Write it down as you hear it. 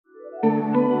Hey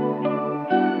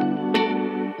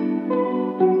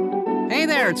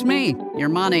there, it's me, your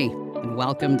money, and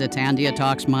welcome to Tandia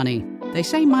Talks Money. They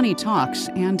say money talks,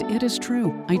 and it is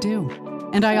true, I do.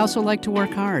 And I also like to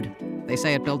work hard. They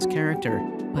say it builds character,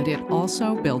 but it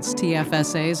also builds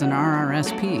TFSAs and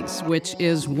RRSPs, which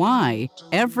is why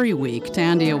every week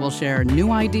Tandia will share new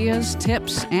ideas,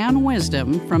 tips, and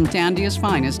wisdom from Tandia's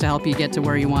finest to help you get to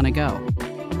where you want to go.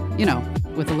 You know,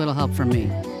 with a little help from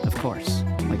me, of course.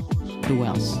 Like, who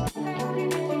else?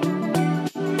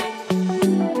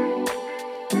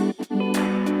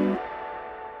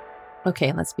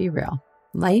 Okay, let's be real.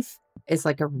 Life is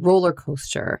like a roller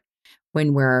coaster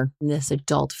when we're in this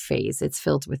adult phase. It's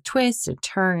filled with twists and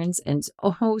turns and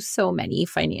so many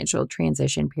financial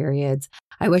transition periods.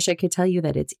 I wish I could tell you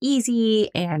that it's easy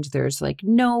and there's like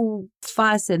no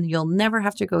fuss and you'll never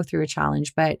have to go through a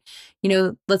challenge. But,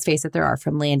 let's face it, there are,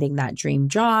 from landing that dream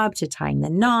job to tying the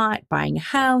knot, buying a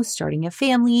house, starting a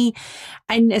family,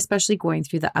 and especially going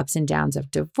through the ups and downs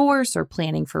of divorce or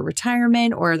planning for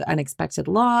retirement or the unexpected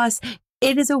loss.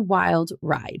 It is a wild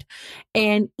ride,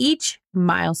 and each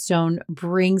milestone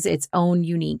brings its own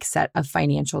unique set of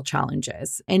financial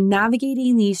challenges. And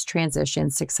navigating these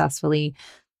transitions successfully,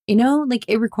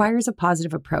 it requires a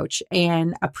positive approach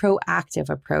and a proactive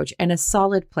approach and a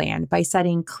solid plan by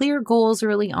setting clear goals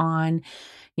early on,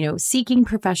 seeking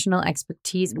professional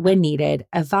expertise when needed,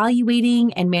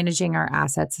 evaluating and managing our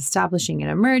assets, establishing an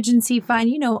emergency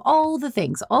fund, all the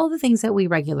things that we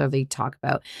regularly talk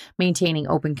about, maintaining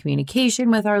open communication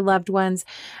with our loved ones,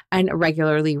 and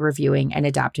regularly reviewing and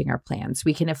adapting our plans.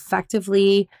 We can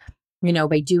effectively,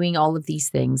 by doing all of these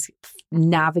things,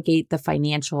 navigate the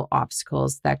financial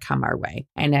obstacles that come our way.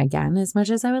 And again, as much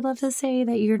as I would love to say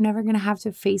that you're never going to have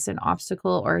to face an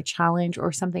obstacle or a challenge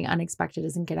or something unexpected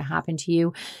isn't going to happen to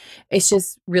you, it's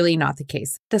just really not the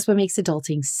case. That's what makes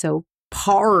adulting so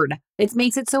hard. It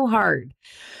makes it so hard.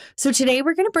 So today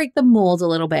we're going to break the mold a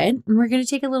little bit, and we're going to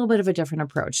take a little bit of a different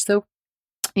approach. So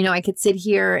I could sit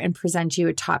here and present you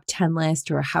a top 10 list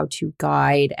or a how-to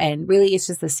guide, and really it's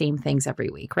just the same things every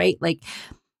week, right? Like,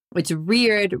 it's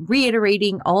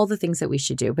reiterating all the things that we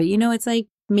should do. But it's like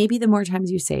maybe the more times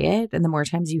you say it and the more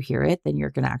times you hear it, then you're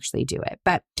going to actually do it.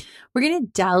 But we're going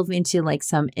to delve into like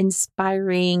some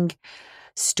inspiring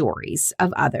stories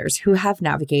of others who have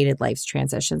navigated life's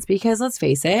transitions, because let's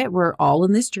face it, we're all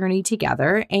in this journey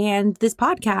together, and this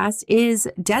podcast is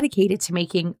dedicated to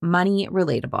making money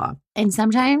relatable and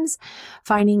sometimes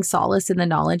finding solace in the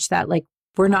knowledge that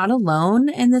we're not alone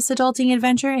in this adulting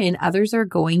adventure and others are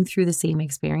going through the same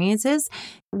experiences.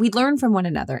 We learn from one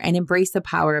another and embrace the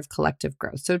power of collective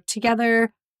growth. So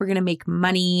together, we're going to make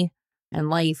money and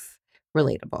life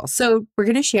relatable. So we're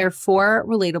going to share 4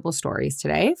 relatable stories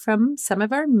today from some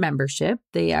of our membership.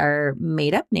 They are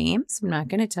made up names. I'm not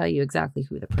going to tell you exactly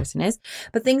who the person is,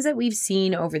 but things that we've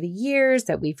seen over the years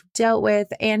that we've dealt with,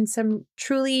 and some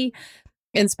truly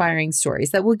inspiring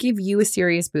stories that will give you a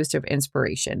serious boost of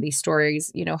inspiration. These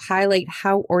stories, highlight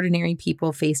how ordinary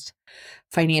people faced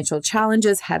financial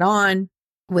challenges head on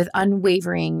with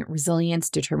unwavering resilience,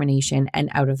 determination, and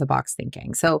out-of-the-box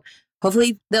thinking. So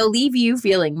hopefully they'll leave you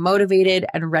feeling motivated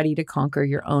and ready to conquer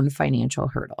your own financial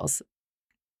hurdles.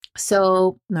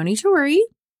 So no need to worry.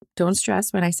 Don't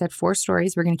stress when I said 4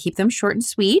 stories. We're going to keep them short and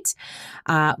sweet.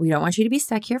 We don't want you to be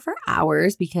stuck here for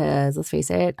hours because, let's face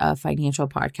it, a financial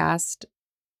podcast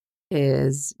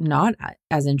is not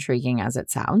as intriguing as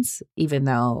it sounds, even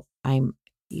though I'm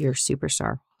your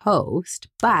superstar host.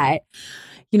 But,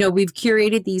 we've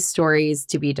curated these stories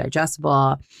to be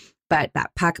digestible, but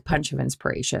that pack a punch of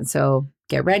inspiration. So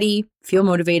get ready, feel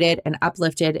motivated and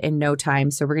uplifted in no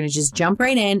time. So we're going to just jump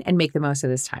right in and make the most of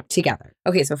this time together.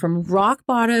 Okay, so from rock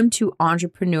bottom to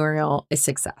entrepreneurial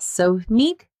success. So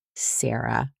meet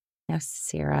Sarah. Now,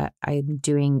 Sarah, I'm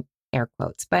doing air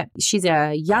quotes, but she's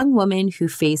a young woman who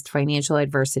faced financial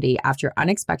adversity after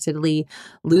unexpectedly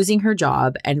losing her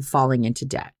job and falling into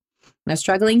debt. Now,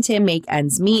 struggling to make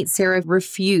ends meet, Sarah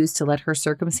refused to let her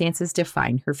circumstances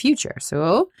define her future.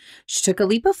 So she took a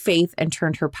leap of faith and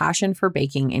turned her passion for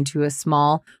baking into a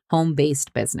small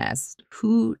home-based business.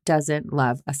 Who doesn't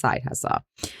love a side hustle?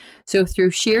 So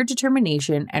through sheer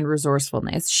determination and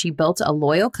resourcefulness, she built a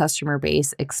loyal customer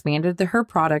base, expanded her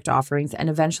product offerings,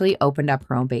 and eventually opened up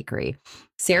her own bakery.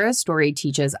 Sarah's story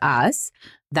teaches us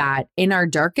that in our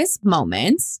darkest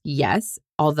moments, yes,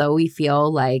 although we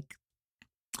feel like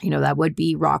that would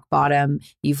be rock bottom,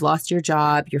 you've lost your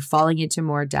job, you're falling into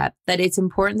more debt, that it's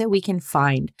important that we can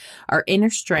find our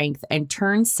inner strength and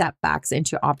turn setbacks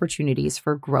into opportunities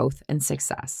for growth and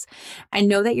success. And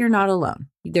know that you're not alone.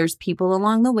 There's people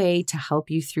along the way to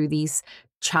help you through these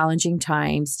challenging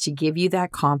times to give you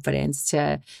that confidence,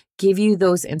 to give you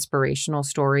those inspirational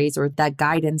stories or that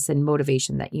guidance and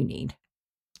motivation that you need.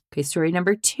 Okay, story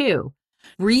number 2,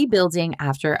 rebuilding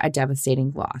after a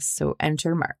devastating loss. So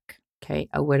enter Mark. Okay,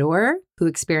 a widower who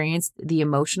experienced the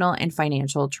emotional and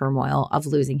financial turmoil of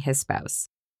losing his spouse.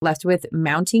 Left with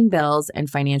mounting bills and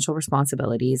financial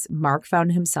responsibilities, Mark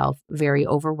found himself very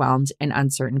overwhelmed and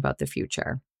uncertain about the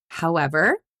future.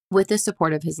 However, with the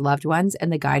support of his loved ones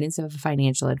and the guidance of a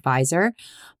financial advisor,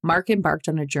 Mark embarked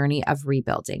on a journey of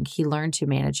rebuilding. He learned to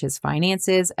manage his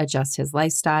finances, adjust his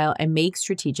lifestyle, and make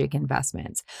strategic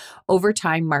investments. Over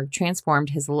time, Mark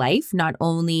transformed his life, not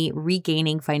only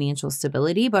regaining financial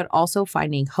stability, but also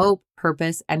finding hope,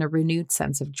 purpose, and a renewed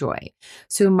sense of joy.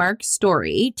 So Mark's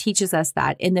story teaches us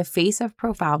that in the face of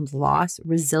profound loss,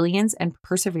 resilience and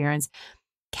perseverance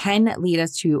can lead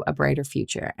us to a brighter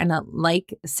future. And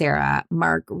like Sarah,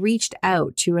 Mark reached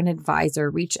out to an advisor,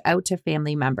 reached out to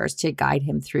family members to guide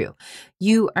him through.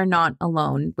 You are not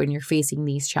alone when you're facing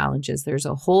these challenges. There's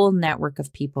a whole network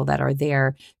of people that are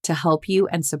there to help you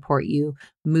and support you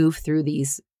move through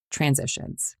these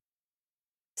transitions.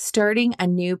 Starting a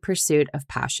new pursuit of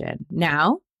passion.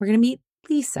 Now we're going to meet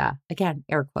Lisa, again,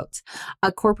 air quotes,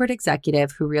 a corporate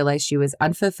executive who realized she was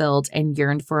unfulfilled and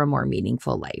yearned for a more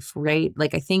meaningful life, right?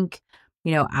 Like, I think,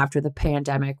 after the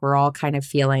pandemic, we're all kind of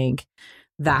feeling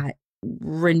that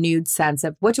renewed sense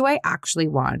of what do I actually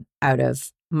want out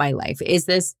of my life?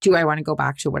 Do I want to go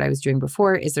back to what I was doing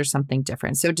before? Is there something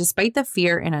different? So despite the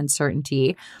fear and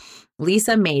uncertainty,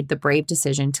 Lisa made the brave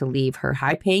decision to leave her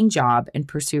high-paying job and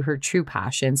pursue her true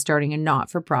passion, starting a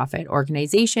not-for-profit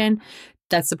organization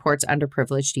that supports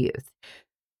underprivileged youth.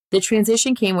 The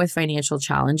transition came with financial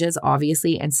challenges,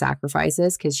 obviously, and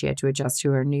sacrifices because she had to adjust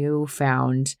to her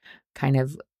newfound kind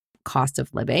of cost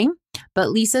of living.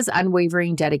 But Lisa's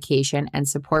unwavering dedication and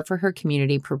support for her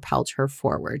community propelled her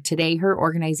forward. Today, her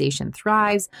organization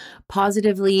thrives,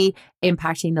 positively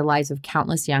impacting the lives of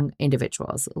countless young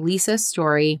individuals. Lisa's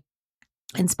story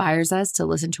inspires us to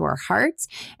listen to our hearts,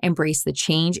 embrace the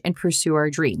change, and pursue our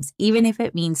dreams, even if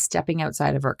it means stepping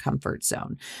outside of our comfort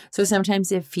zone. So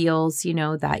sometimes it feels,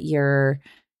 that you're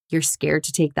scared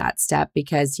to take that step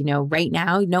because, right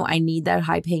now, no, I need that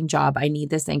high paying job. I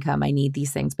need this income. I need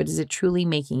these things. But is it truly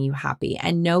making you happy?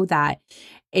 And know that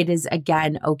it is,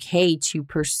 again, okay to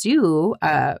pursue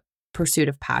a pursuit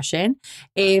of passion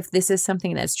if this is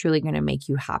something that's truly going to make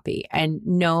you happy, and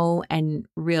know and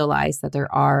realize that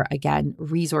there are, again,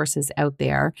 resources out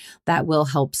there that will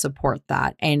help support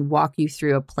that and walk you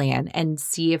through a plan and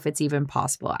see if it's even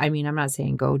possible. I mean, I'm not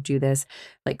saying go do this,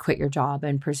 like quit your job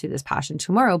and pursue this passion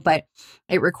tomorrow, but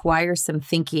it requires some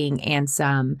thinking and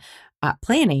some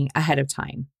planning ahead of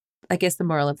time. I guess the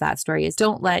moral of that story is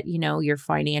don't let, your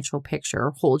financial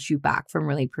picture hold you back from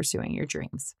really pursuing your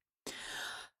dreams.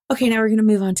 Okay, now we're going to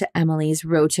move on to Emily's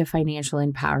road to financial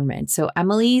empowerment. So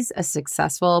Emily's a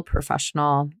successful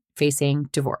professional facing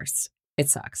divorce. It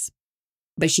sucks,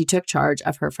 but she took charge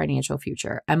of her financial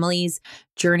future. Emily's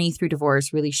journey through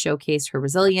divorce really showcased her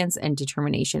resilience and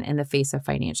determination in the face of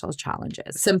financial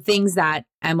challenges. Some things that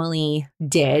Emily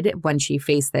did when she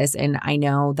faced this, and I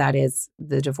know that is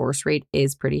the divorce rate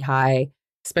is pretty high,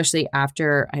 especially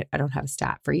after, I don't have a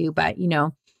stat for you, but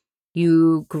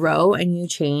you grow and you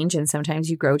change, and sometimes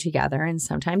you grow together and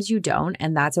sometimes you don't,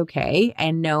 and that's okay.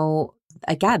 And know,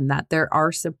 again, that there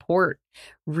are support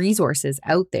resources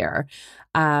out there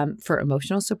for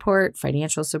emotional support,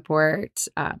 financial support,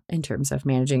 in terms of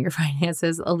managing your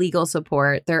finances, legal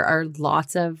support. There are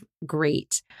lots of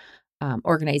great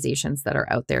organizations that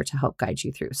are out there to help guide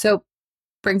you through. So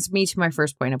brings me to my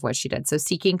first point of what she did. So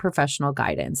seeking professional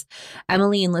guidance.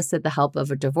 Emily enlisted the help of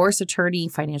a divorce attorney,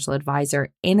 financial advisor,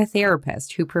 and a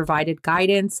therapist who provided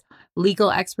guidance,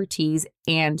 legal expertise,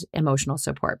 and emotional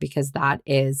support, because that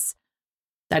is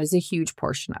a huge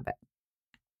portion of it.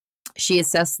 She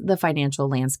assessed the financial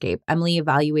landscape. Emily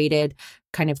evaluated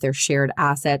kind of their shared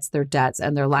assets, their debts,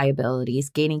 and their liabilities,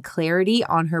 gaining clarity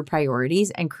on her priorities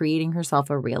and creating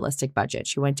herself a realistic budget.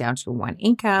 She went down to one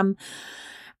income.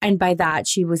 And by that,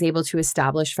 she was able to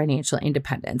establish financial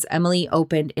independence. Emily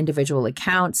opened individual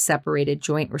accounts, separated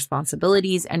joint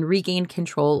responsibilities, and regained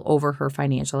control over her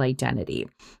financial identity.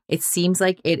 It seems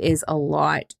like it is a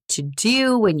lot to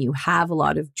do when you have a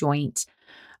lot of joint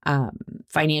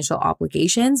financial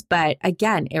obligations. But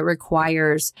again, it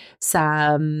requires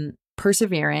some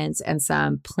perseverance and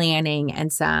some planning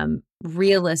and some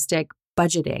realistic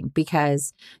budgeting,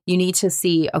 because you need to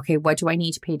see, okay, what do I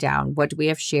need to pay down? What do we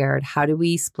have shared? How do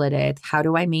we split it? How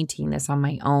do I maintain this on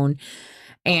my own?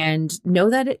 And know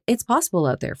that it's possible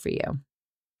out there for you.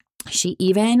 She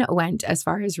even went as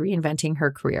far as reinventing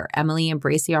her career. Emily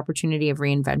embraced the opportunity of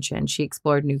reinvention. She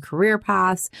explored new career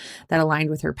paths that aligned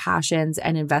with her passions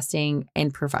and investing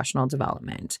in professional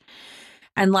development.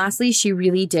 And lastly, she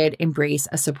really did embrace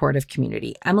a supportive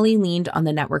community. Emily leaned on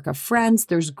the network of friends.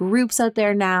 There's groups out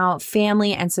there now,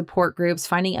 family and support groups,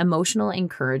 finding emotional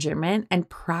encouragement and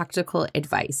practical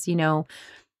advice.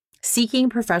 Seeking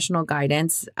professional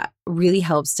guidance really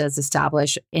helps us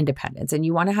establish independence. And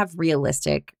you want to have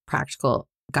realistic, practical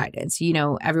guidance.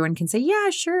 Everyone can say, yeah,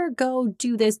 sure, go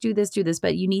do this,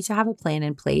 but you need to have a plan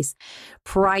in place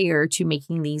prior to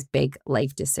making these big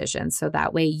life decisions. So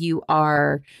that way you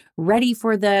are ready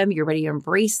for them. You're ready to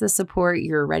embrace the support.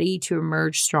 You're ready to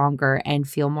emerge stronger and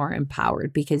feel more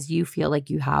empowered because you feel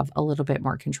like you have a little bit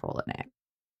more control in it.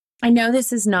 I know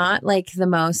this is not like the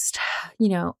most,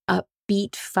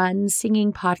 upbeat, fun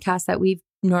singing podcast that we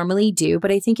normally do,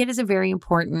 but I think it is a very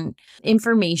important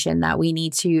information that we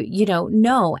need to,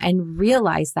 know and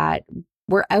realize that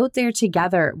we're out there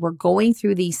together. We're going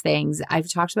through these things. I've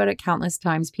talked about it countless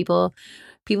times. People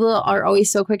are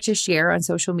always so quick to share on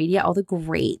social media all the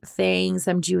great things.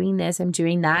 I'm doing this, I'm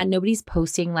doing that. Nobody's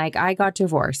posting like I got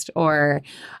divorced or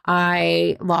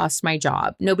I lost my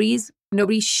job. Nobody's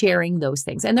sharing those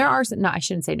things. And I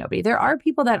shouldn't say nobody. There are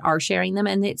people that are sharing them,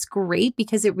 and it's great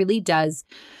because it really does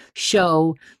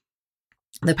show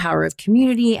the power of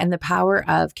community and the power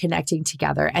of connecting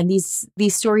together. And these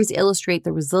stories illustrate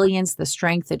the resilience, the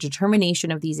strength, the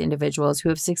determination of these individuals who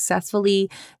have successfully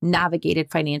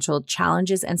navigated financial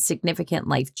challenges and significant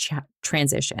life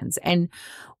transitions. And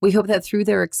we hope that through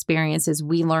their experiences,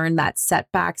 we learn that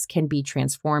setbacks can be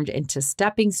transformed into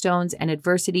stepping stones and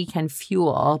adversity can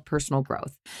fuel personal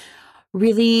growth.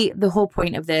 Really, the whole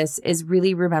point of this is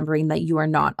really remembering that you are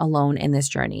not alone in this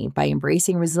journey. By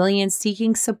embracing resilience,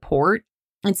 seeking support,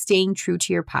 and staying true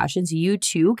to your passions, you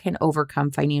too can overcome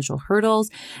financial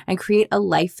hurdles and create a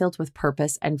life filled with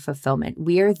purpose and fulfillment.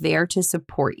 We are there to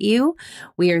support you.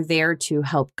 We are there to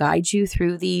help guide you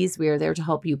through these. We are there to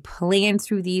help you plan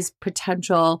through these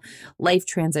potential life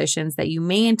transitions that you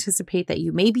may anticipate, that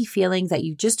you may be feeling, that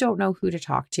you just don't know who to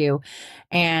talk to.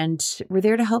 And we're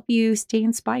there to help you stay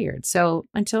inspired. So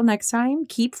until next time,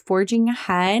 keep forging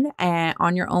ahead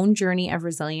on your own journey of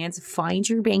resilience. Find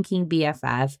your banking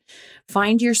BFF.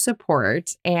 Find your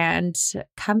support and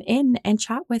come in and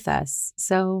chat with us.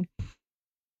 So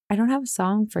I don't have a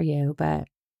song for you, but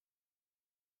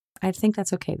I think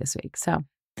that's okay this week. So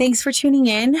thanks for tuning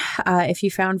in. If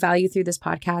you found value through this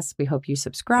podcast, we hope you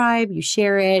subscribe, you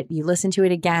share it, you listen to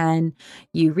it again,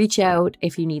 you reach out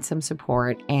if you need some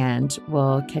support, and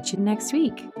we'll catch you next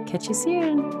week. Catch you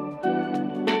soon.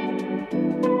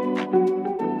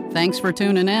 Thanks for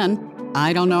tuning in.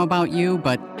 I don't know about you,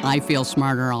 but I feel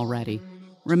smarter already.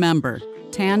 Remember,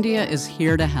 Tandia is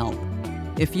here to help.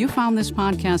 If you found this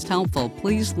podcast helpful,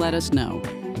 please let us know.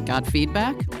 Got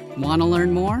feedback? Want to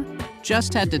learn more?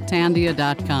 Just head to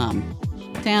Tandia.com.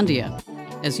 Tandia,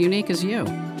 as unique as you.